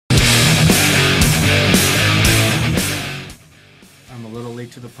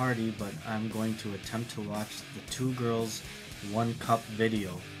late to the party, but I'm going to attempt to watch the 2 girls 1 cup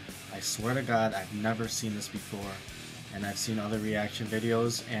video. I swear to God, I've never seen this before, and I've seen other reaction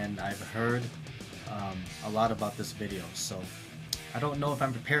videos, and I've heard a lot about this video, so I don't know if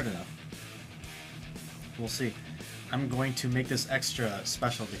I'm prepared enough. We'll see. I'm going to make this extra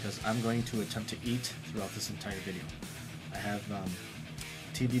special because I'm going to attempt to eat throughout this entire video. I have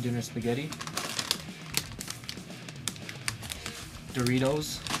TV dinner spaghetti,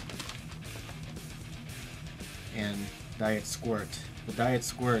 Doritos, and Diet Squirt. The Diet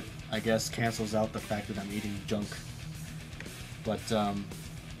Squirt, I guess, cancels out the fact that I'm eating junk. But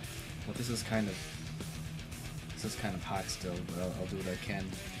this is kind of hot still. But I'll do what I can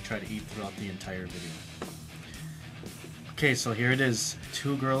to try to eat throughout the entire video. Okay, so here it is.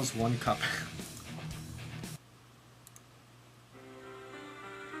 2 girls, 1 cup.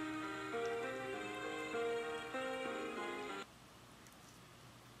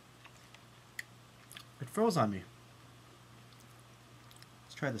 It froze on me.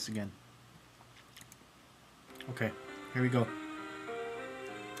 Let's try this again. Okay, here we go.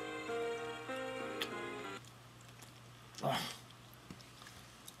 Oh.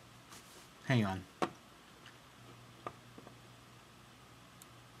 Hang on.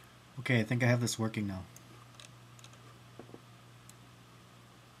 Okay, I think I have this working now.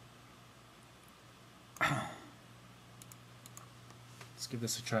 Let's give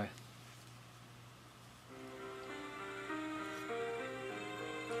this a try.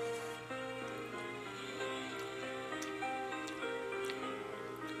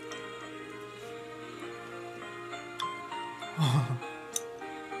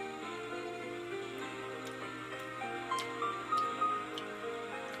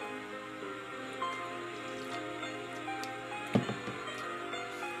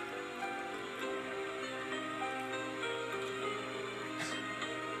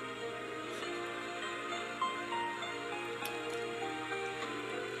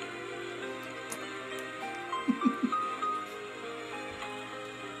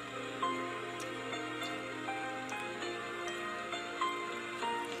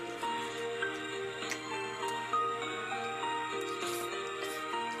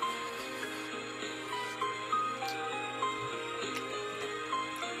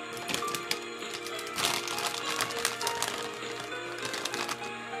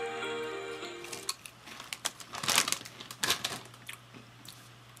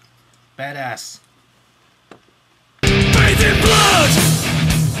 Badass. Faith in blood!